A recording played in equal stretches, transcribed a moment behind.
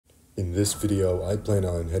In this video, I plan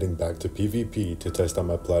on heading back to PvP to test out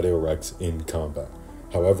my Plateo Rex in combat.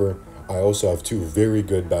 However, I also have two very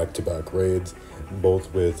good back-to-back raids,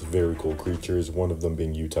 both with very cool creatures, one of them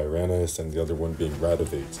being Yutyrannys and the other one being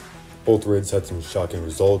Rativates. Both raids had some shocking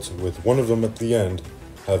results, with one of them at the end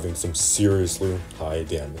having some seriously high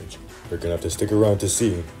damage. You're gonna have to stick around to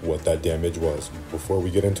see what that damage was. Before we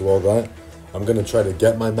get into all that, I'm gonna try to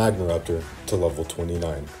get my Magnaraptor to level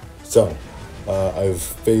 29. So, I've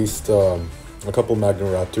faced a couple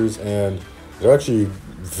Magnaraptors, and they're actually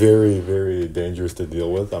very dangerous to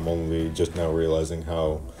deal with. I'm only just now realizing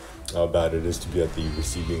how bad it is to be at the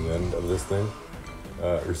receiving end of this thing.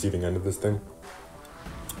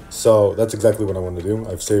 So that's exactly what I want to do.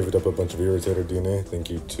 I've saved up a bunch of Irritator DNA.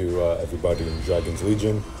 Thank you to everybody in Dragon's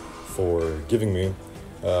Legion for giving me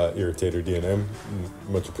Irritator DNA.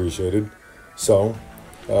 Much appreciated. So,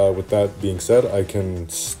 with that being said, I can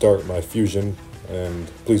start my fusion, and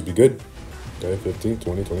please be good. Okay, 15,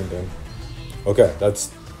 20, 20, 10. Okay,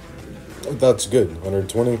 that's good.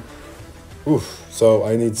 120. Oof. So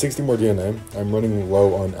I need 60 more DNA. I'm running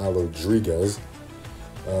low on Alodrigas.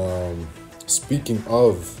 Speaking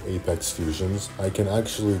of Apex fusions, I can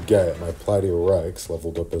actually get my Plateo Rex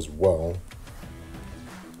leveled up as well.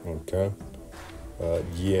 Okay.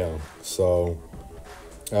 Yeah, so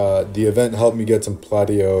the event helped me get some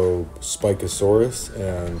Plateo Spikosaurus,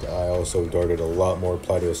 and I also darted a lot more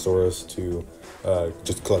Plateosaurus to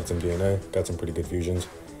just collect some DNA. Got some pretty good fusions.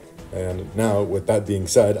 And now, with that being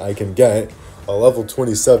said, I can get a level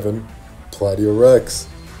 27 Plateo Rex.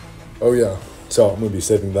 Oh yeah. So I'm going to be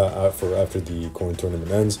saving that out for after the coin tournament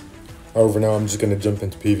ends. However, now I'm just going to jump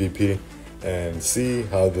into PvP and see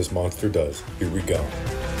how this monster does. Here we go.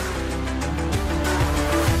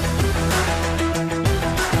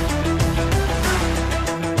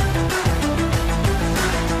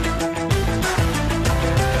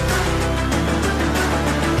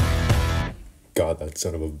 God, that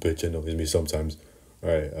son of a bitch annoys me sometimes.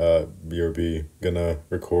 Alright, BRB, gonna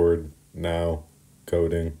record now,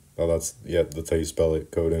 coding. Oh, that's how you spell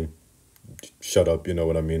it, coding. Shut up, you know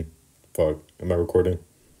what I mean. Fuck, am I recording?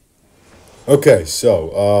 Okay,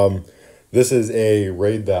 so, this is a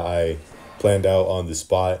raid that I planned out on the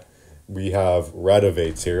spot. We have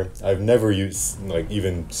Rativates here. I've never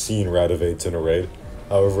even seen Rativates in a raid.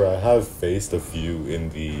 However, I have faced a few in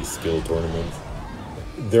the skill tournament.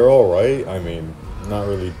 They're alright, I mean, not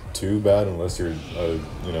really too bad unless you're,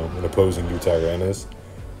 an opposing Yutyrannys.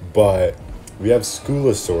 But we have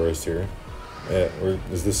Skulosaurus here. Or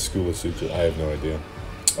is this Skulosuchus? I have no idea.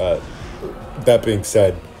 That being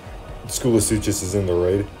said, Skulosuchus is in the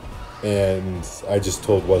raid. And I just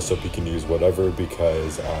told Wassup he can use whatever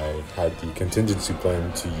because I had the contingency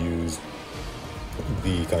plan to use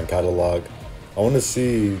the kind of catalog. I want to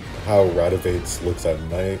see how Rativates looks at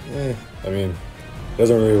night. I mean,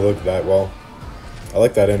 doesn't really look that well. I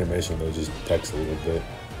like that animation though, just text a little bit.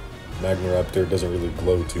 Magnaraptor doesn't really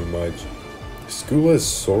glow too much.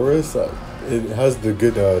 Skulosaurus, it has the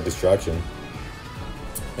good distraction.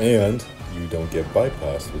 And you don't get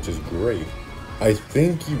bypassed, which is great. I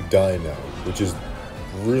think you die now, which is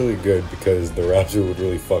really good because the Raptor would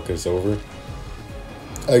really fuck us over.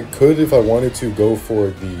 I could, if I wanted to, go for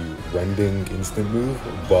the rending instant move,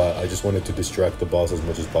 but I just wanted to distract the boss as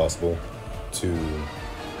much as possible to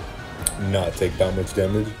not take that much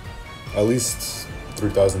damage. At least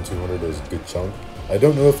 3,200 is a good chunk. I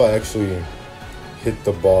don't know if I actually hit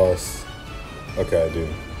the boss. Okay, I do.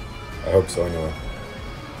 I hope so anyway.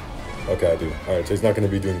 Okay, I do. Alright, so he's not going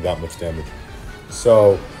to be doing that much damage.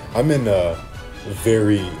 So, I'm in a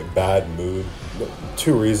very bad mood.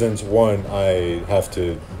 Two reasons. One, I have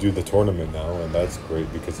to do the tournament now, and that's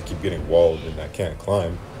great because I keep getting walled and I can't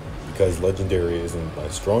climb. Because Legendary isn't my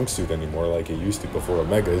strong suit anymore like it used to before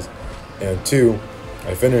Omegas. And two,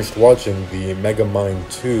 I finished watching the Megamind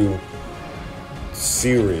 2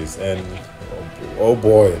 series, and oh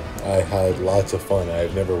boy, I had lots of fun. I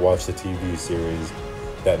have never watched a TV series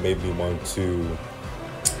that made me want to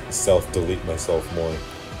self-delete myself more.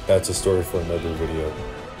 That's a story for another video.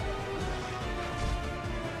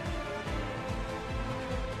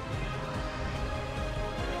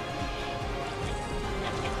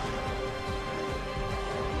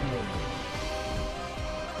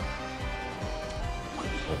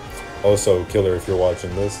 Also, Killer, if you're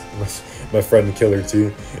watching this, my friend Killer T,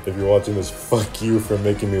 if you're watching this, fuck you for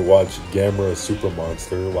making me watch Gamera Super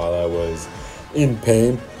Monster while I was in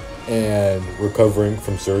pain and recovering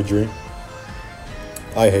from surgery.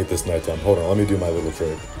 I hate this nighttime. Hold on, let me do my little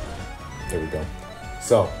trick. There we go.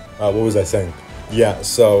 So, what was I saying? Yeah,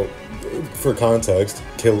 so, for context,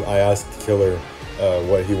 I asked Killer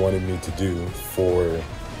what he wanted me to do for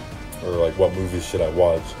or like what movies should I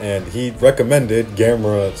watch, and he recommended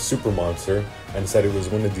Gamera Super Monster and said it was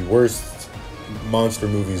one of the worst monster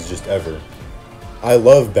movies just ever. I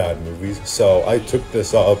love bad movies, so I took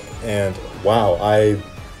this up, and wow, I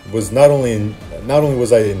was not only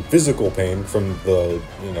was I in physical pain from the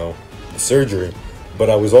the surgery, but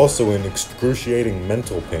I was also in excruciating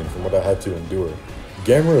mental pain from what I had to endure.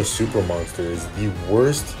 Gamera Super Monster is the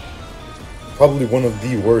worst, probably one of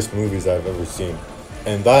the worst movies I've ever seen.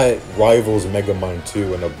 And that rivals Megamind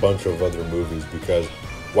 2 and a bunch of other movies because,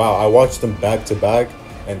 wow, I watched them back to back,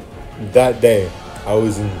 and that day, I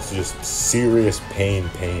was in just serious pain.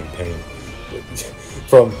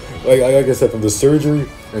 From, like I said, from the surgery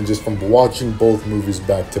and just from watching both movies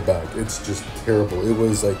back to back. It's just terrible. It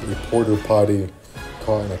was like a porter potty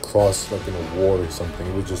caught in a cross, like in a war or something.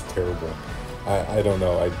 It was just terrible. I don't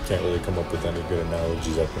know. I can't really come up with any good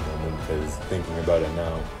analogies at the moment because thinking about it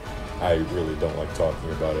now, I really don't like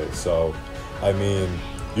talking about it. So, I mean,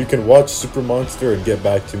 you can watch Super Monster and get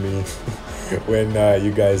back to me when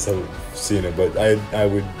you guys have seen it. But I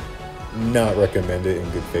would not recommend it in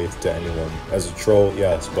good faith to anyone. As a troll,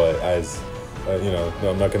 yes, but as, no,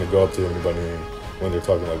 I'm not going to go up to anybody when they're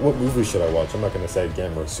talking like, what movie should I watch? I'm not going to say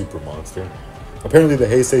Gamera Super Monster. Apparently the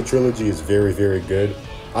Heisei trilogy is very, very good.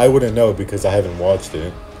 I wouldn't know because I haven't watched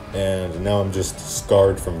it, and now I'm just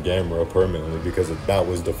scarred from Gamera permanently because that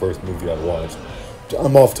was the first movie I watched.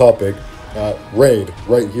 I'm off topic. Raid,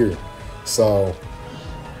 right here. So,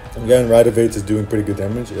 again, Rativates is doing pretty good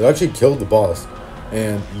damage. It actually killed the boss,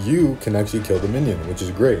 and you can actually kill the minion, which is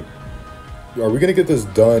great. Are we going to get this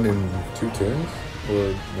done in 2 turns?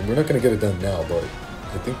 Or, we're not going to get it done now, but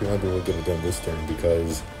I think we might be able to get it done this turn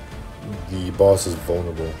because the boss is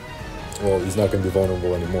vulnerable. Well, he's not going to be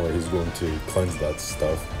vulnerable anymore. He's going to cleanse that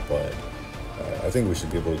stuff, but I think we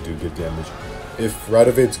should be able to do good damage. If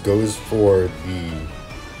Rativates goes for the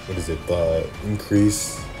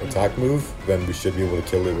increase attack move, then we should be able to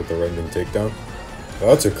kill it with the rending takedown. Oh,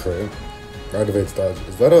 that's a crit. Rativates dodge.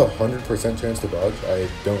 Is that a 100% chance to dodge? I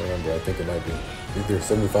don't remember. I think it might be. Either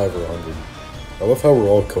 75 or 100. I love how we're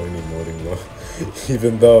all coin emoting though.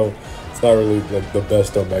 Even though it's not really like the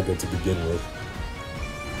best Omega to begin with.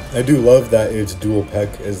 I do love that its dual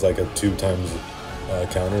peck is like a 2 times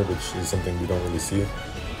counter, which is something we don't really see.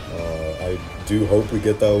 I do hope we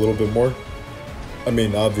get that a little bit more. I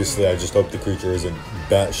mean, obviously, I just hope the creature isn't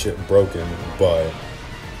batshit broken, but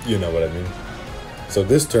you know what I mean. So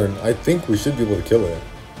this turn, I think we should be able to kill it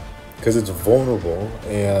because it's vulnerable.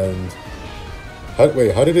 And how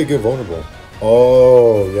did it get vulnerable?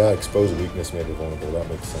 Oh yeah, exposed weakness made it vulnerable. That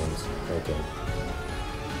makes sense. Okay.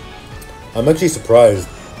 I'm actually surprised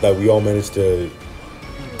that we all managed to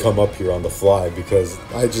come up here on the fly because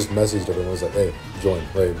I just messaged everyone. I was like, hey, join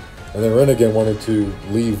raid. And then Renegade wanted to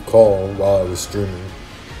leave call while I was streaming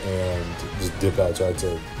and just dip out. So I had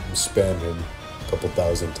to spam him a couple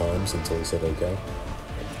thousand times until he said okay.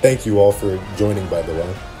 Thank you all for joining, by the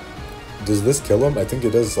way. Does this kill him? I think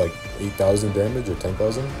it does like 8,000 damage or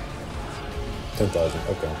 10,000? 10,000,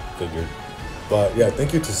 okay, figured. But yeah,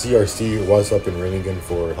 thank you to CRC, Wassup, and Renegade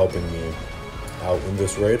for helping me out in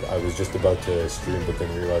this raid. I was just about to stream, but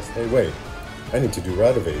then realized, hey, wait, I need to do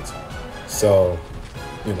Rativates. So,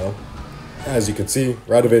 as you can see,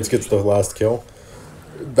 Rativates gets the last kill.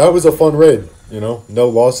 That was a fun raid, no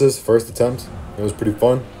losses, first attempt. It was pretty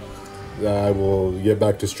fun. I will get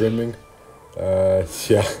back to streaming.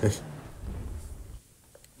 Yeah.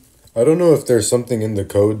 I don't know if there's something in the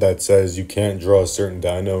code that says you can't draw a certain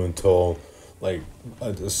dino until like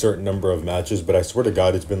a certain number of matches, but I swear to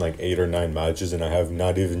God, it's been like 8 or 9 matches, and I have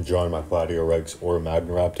not even drawn my Plateo Rex or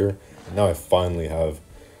Magnaraptor. And now I finally have.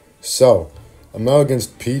 So, I'm now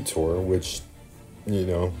against P-Tor, which,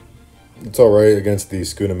 it's alright against the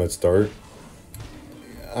Scunam at start.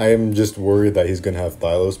 I am just worried that he's going to have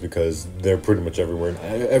Thylos because they're pretty much everywhere.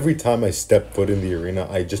 And every time I step foot in the arena,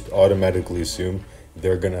 I just automatically assume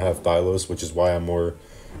they're going to have Thylos, which is why I'm more...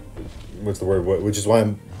 Which is why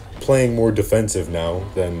I'm playing more defensive now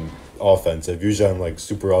than offensive. Usually I'm like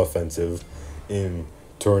super offensive in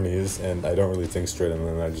tourneys and I don't really think straight and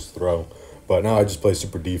then I just throw. But now I just play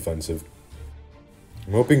super defensive.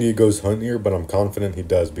 I'm hoping he goes Hunt here, but I'm confident he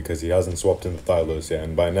does because he hasn't swapped into Thylos yet.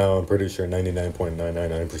 And by now I'm pretty sure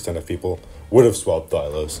 99.999% of people would have swapped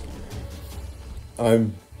Thylos. I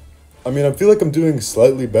feel like I'm doing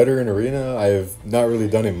slightly better in Arena. I've not really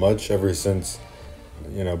done it much ever since,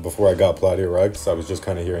 before I got Plateo Rex. I was just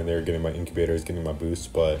kind of here and there getting my incubators, getting my boosts.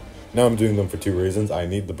 But now I'm doing them for 2 reasons. I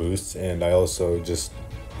need the boosts, and I also just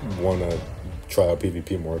want to try out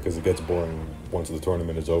PvP more because it gets boring once the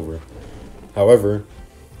tournament is over. However,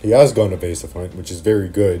 he has gone evasive hunt, which is very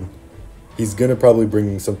good. He's gonna probably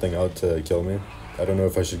bring something out to kill me. I don't know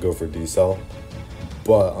if I should go for decel.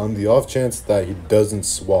 But on the off chance that he doesn't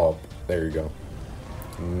swap, there you go.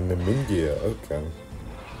 Namingia, okay.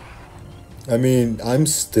 I mean, I'm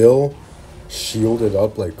still shielded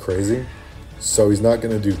up like crazy, so he's not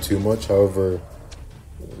gonna do too much. However,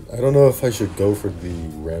 I don't know if I should go for the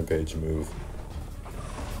rampage move.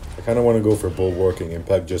 I kind of want to go for bulwarking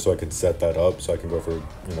impact just so I can set that up, so I can go for,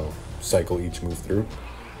 you know, cycle each move through,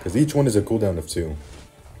 because each one is a cooldown of 2.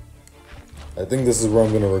 I think this is where I'm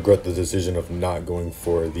going to regret the decision of not going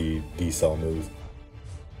for the decel move.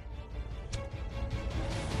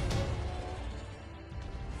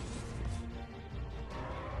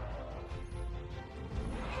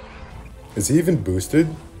 Is he even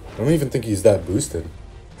boosted? I don't even think he's that boosted.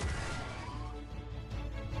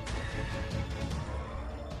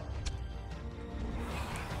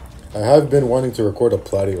 I have been wanting to record a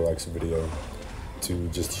Plateo X video to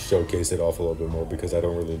just showcase it off a little bit more, because I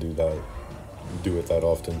don't really do it that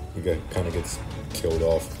often. He kind of gets killed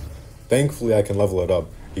off. Thankfully, I can level it up.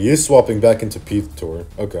 He is swapping back into Pithor.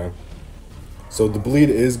 Okay. So the bleed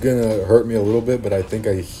is gonna hurt me a little bit, but I think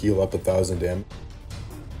I heal up 1,000 damage.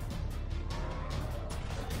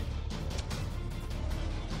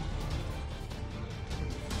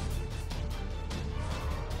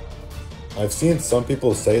 I've seen some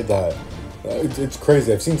people say that, it's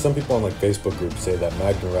crazy, I've seen some people on like Facebook groups say that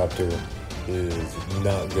Magnaraptor is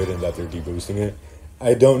not good and that they're deboosting it.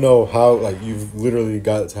 I don't know how, like, you've literally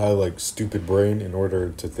got to have like stupid brain in order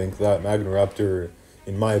to think that. Magnaraptor,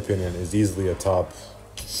 in my opinion, is easily a top,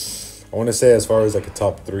 I want to say as far as like a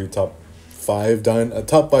top 3, top 5 dino, a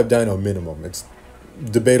top 5 dino minimum. It's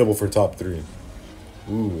debatable for top 3.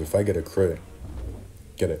 Ooh, if I get a crit,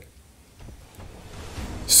 get it.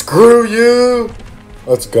 Screw you!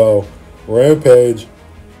 Let's go. Rampage.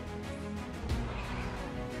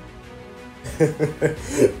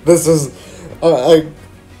 This is...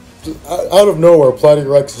 out of nowhere,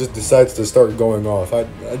 Plateo X just decides to start going off.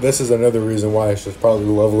 This is another reason why I should probably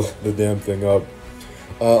level the damn thing up.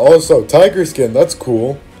 Also, Tiger Skin, that's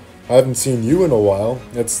cool. I haven't seen you in a while.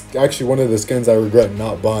 That's actually one of the skins I regret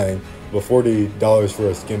not buying. But $40 for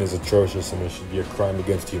a skin is atrocious, and it should be a crime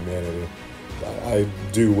against humanity. I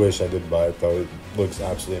do wish I did buy it though. It looks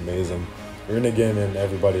absolutely amazing. Renegade and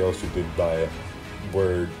everybody else who did buy it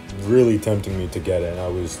were really tempting me to get it, and I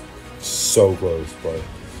was so close. But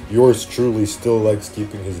yours truly still likes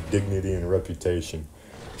keeping his dignity and reputation.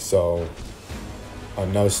 So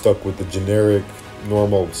I'm now stuck with the generic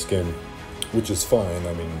normal skin, which is fine.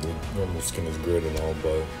 I mean, the normal skin is great and all,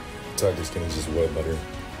 but Tiger Skin is just way better.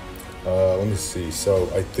 Let me see. So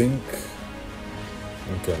I think...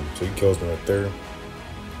 Okay, so he kills me right there.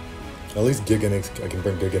 At least Giganix, I can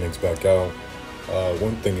bring Giganix back out.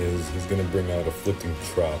 One thing is, he's going to bring out Afflicting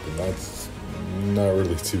Trap, and that's not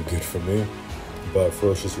really too good for me. But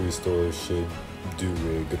Ferocious Restore should do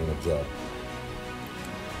a good enough job.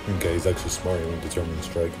 Okay, he's actually smart with Determined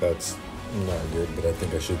Strike. That's not good, but I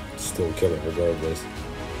think I should still kill it regardless.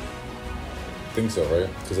 I think so, right?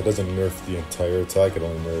 Because it doesn't nerf the entire attack, it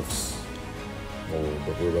only nerfs... Oh,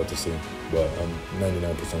 but we're about to see. But I'm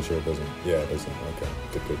 99% sure it doesn't. Yeah, it doesn't. Okay,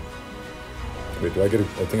 good. Wait, do I get a...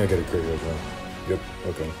 I think I get a crit right now. Yep,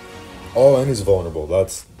 okay. Oh, and he's vulnerable.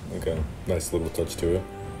 That's... Okay, nice little touch to it.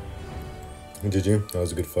 GG, that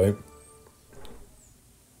was a good fight.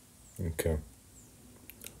 Okay.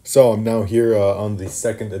 So, I'm now here on the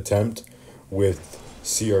second attempt with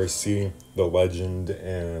CRC, TheLegend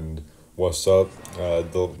and Wassup.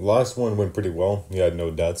 The last one went pretty well. He had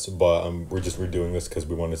no deaths, but we're just redoing this because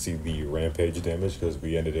we want to see the rampage damage, because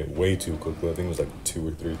we ended it way too quickly. I think it was like 2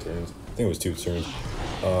 or 3 turns. I think it was 2 turns.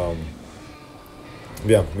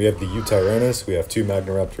 Yeah, we have the Yutyrannys, we have 2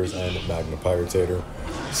 Magnaraptors and Magnapyri.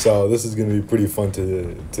 So this is going to be pretty fun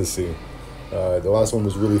to see. The last one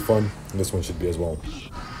was really fun, and this one should be as well.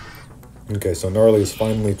 Okay, so Gnarly has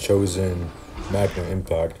finally chosen Magna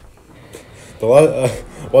Impact.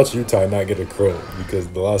 Watch Yutai not get a crit, because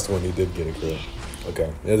the last one he did get a crit.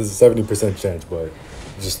 Okay, yeah, there's a 70% chance, but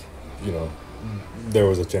just, you know, there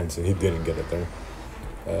was a chance and he didn't get it there.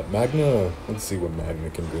 Magna, let's see what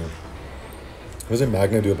Magna can do. Was it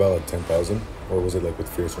Magna do about like 10,000? Or was it like with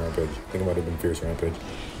Fierce Rampage? I think it might have been Fierce Rampage.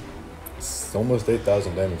 It's almost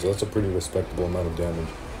 8,000 damage, so that's a pretty respectable amount of damage.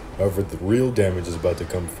 However, the real damage is about to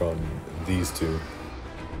come from these 2.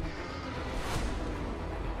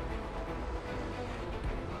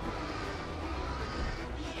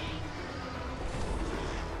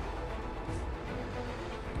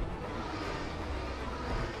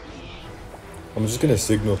 I'm just going to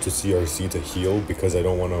signal to CRC to heal, because I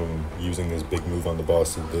don't want him using this big move on the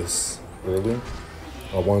boss this early.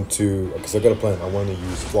 I want to, because I got a plan. I want to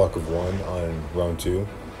use Flock of One on round 2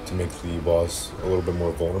 to make the boss a little bit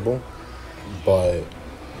more vulnerable. But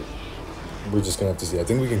we're just gonna have to see. I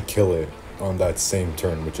think we can kill it on that same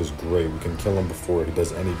turn, which is great. We can kill him before he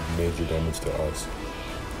does any major damage to us.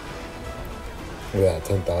 Yeah,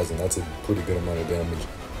 10,000. That's a pretty good amount of damage.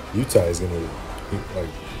 Yutai is gonna like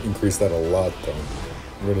increase that a lot though.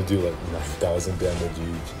 We're gonna do like 9,000 damage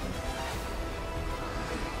each.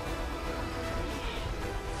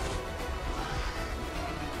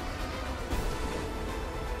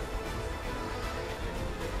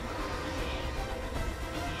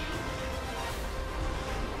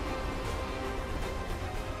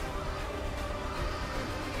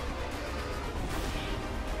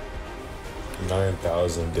 Nine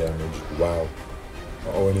thousand damage. Wow.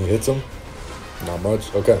 Oh, and he hits him? Not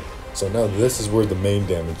much? Okay. So now this is where the main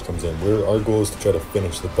damage comes in. Our goal is to try to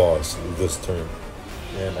finish the boss this turn.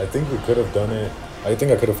 And I think we could have done it. I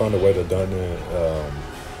think I could have found a way to done it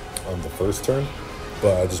on the first turn.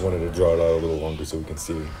 But I just wanted to draw it out a little longer so we can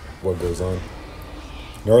see what goes on.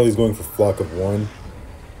 Gnarly's going for Flock of One.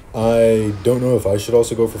 I don't know if I should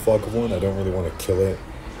also go for Flock of One. I don't really want to kill it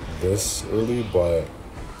this early, but...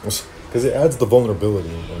 because it adds the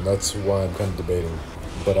vulnerability, and that's why I'm kind of debating.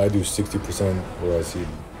 But I do 60%, whereas he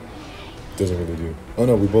doesn't really do. Oh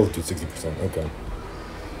no, we both do 60%, okay.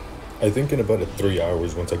 I think in about 3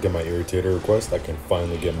 hours, once I get my Irritator request, I can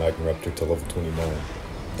finally get Magnaraptor to level 29.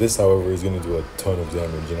 This, however, is going to do a ton of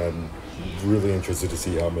damage, and I'm really interested to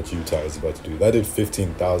see how much Yutai is about to do. That did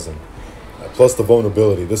 15,000. Plus the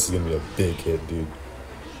vulnerability, this is going to be a big hit, dude.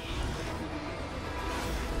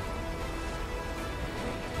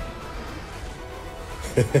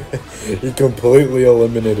 He completely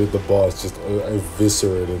eliminated the boss, just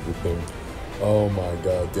eviscerated the thing. Oh my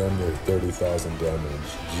god, damn near 30,000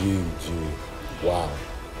 damage. GG. Wow.